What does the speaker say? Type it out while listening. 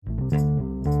Guts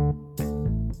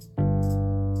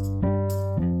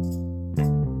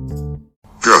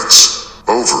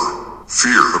over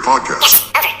fear, the podcast.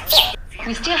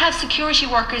 We still have security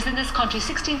workers in this country,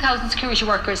 16,000 security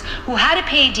workers who had a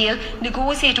pay deal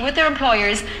negotiated with their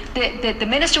employers. The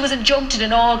minister was injuncted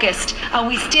in August, and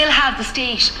we still have the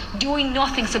state doing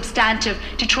nothing substantive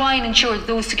to try and ensure that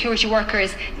those security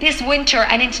workers this winter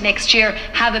and into next year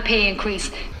have a pay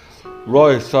increase.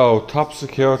 Right, so Top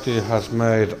Security has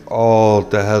made all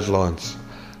the headlines.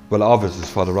 Well, obviously it's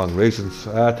for the wrong reasons.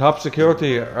 Top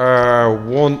Security are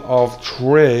one of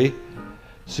 3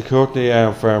 security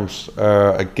firms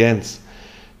against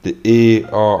the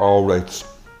ERO rates.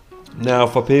 Now,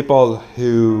 for people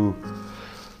who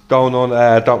don't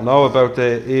know about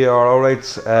the ERO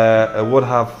rates, it would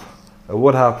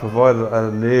have provided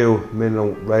a new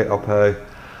minimum rate of pay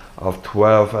of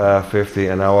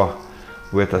 $12.50 an hour,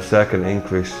 with a second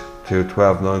increase to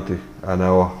 $12.90 an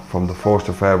hour from the 1st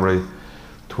of February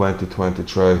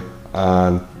 2023.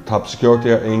 And Top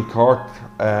Security are in court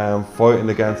fighting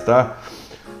against that.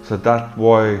 So that's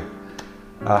why it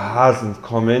hasn't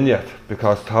come in yet,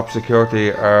 because Top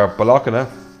Security are blocking it.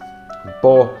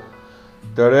 But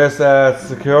there is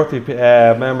security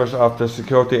members of the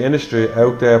security industry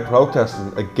out there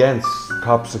protesting against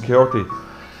Top Security,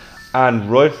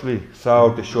 and rightfully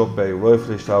so they should be.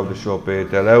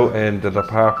 They're out in the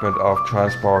Department of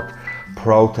Transport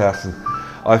protesting.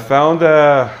 I found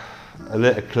a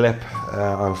little clip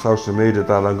on social media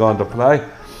that I'm going to play.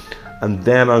 And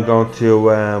then I'm going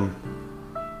to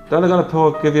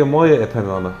give you my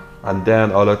opinion on it, and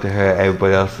then I'd like to hear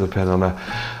everybody else's opinion on it.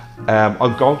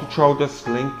 I'm going to throw this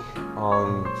link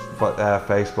on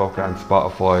Facebook and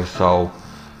Spotify, so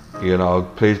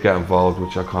please get involved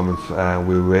with your comments.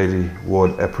 We really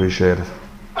would appreciate it.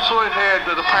 So I've heard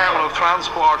the Department of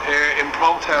Transport here in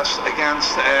protest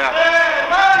against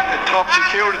Top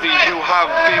Security, who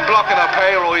have been blocking our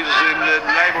pay rises in the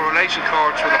Labour Relations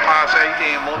Courts for the past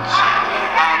 18 months.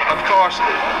 And of course,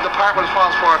 the Department of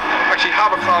Transport actually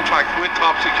have a contract with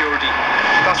Top Security.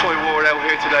 That's why we're out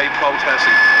here today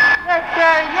protesting.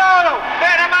 €15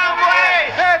 minimum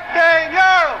wage! €15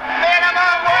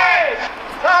 minimum wage!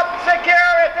 Top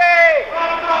Security!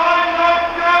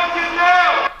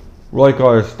 Right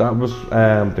guys, that was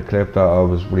the clip that I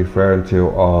was referring to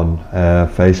on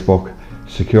Facebook.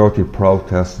 Security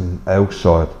protesting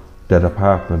outside the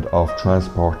Department of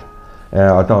Transport.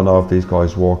 I don't know if these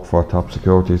guys work for Top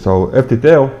Security, so if they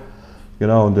do,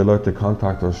 and they'd like to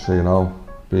contact us,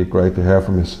 be great to hear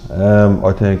from you.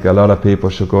 I think a lot of people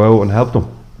should go out and help them.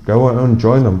 Go out and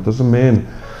join them. Doesn't mean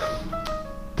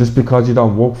just because you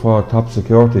don't work for Top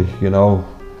Security, if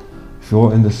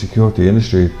you're in the security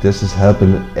industry, this is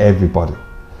helping everybody,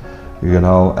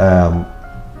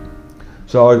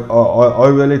 So I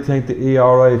really think the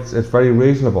ERA it's very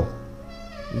reasonable.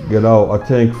 I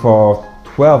think for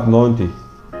 $12.90,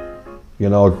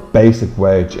 basic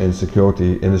wage in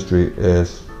security industry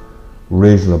is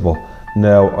reasonable.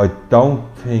 Now, I don't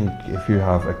think if you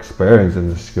have experience in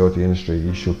the security industry,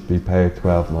 you should be paid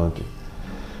 $12.90.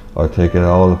 I think it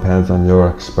all depends on your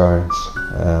experience.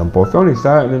 But if you're only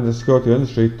starting in the security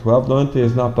industry, $12.90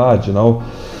 is not bad,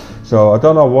 So I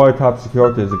don't know why Top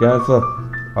Security is against it.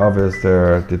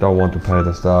 Obviously, they don't want to pay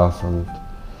the staff and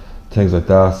things like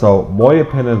that. So my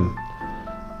opinion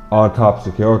on Top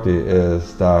Security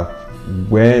is that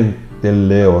when they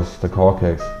lose the court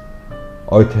case,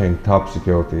 I think Top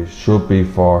Security should be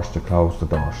forced to close the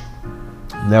doors.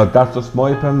 Now, that's just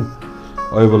my opinion.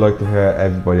 I would like to hear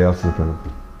everybody else's opinion.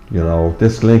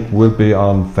 This link will be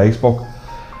on Facebook,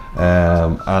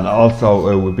 and also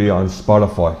it will be on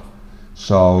Spotify.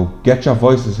 So get your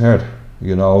voices heard.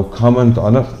 Comment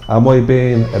on it. Am I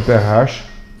being a bit harsh?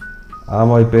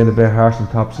 Am I being a bit harsh on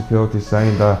Top Security,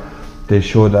 saying that they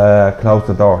should close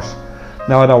the doors?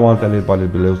 Now, I don't want anybody to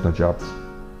be losing their jobs.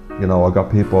 I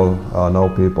know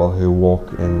people who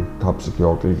work in Top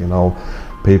Security.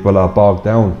 People are bogged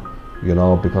down,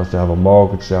 because they have a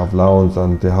mortgage, they have loans,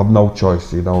 and they have no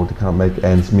choice. They can't make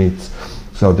ends meet,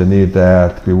 so they need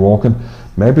to be working.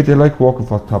 Maybe they like working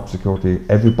for Top Security.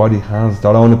 Everybody has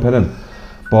their own opinion.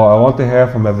 But I want to hear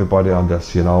from everybody on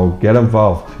this, get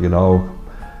involved,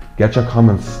 get your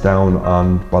comments down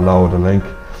on below the link,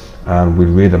 and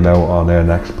we'll read them out on our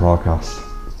next broadcast.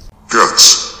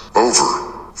 Guts over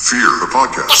fear, the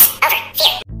podcast.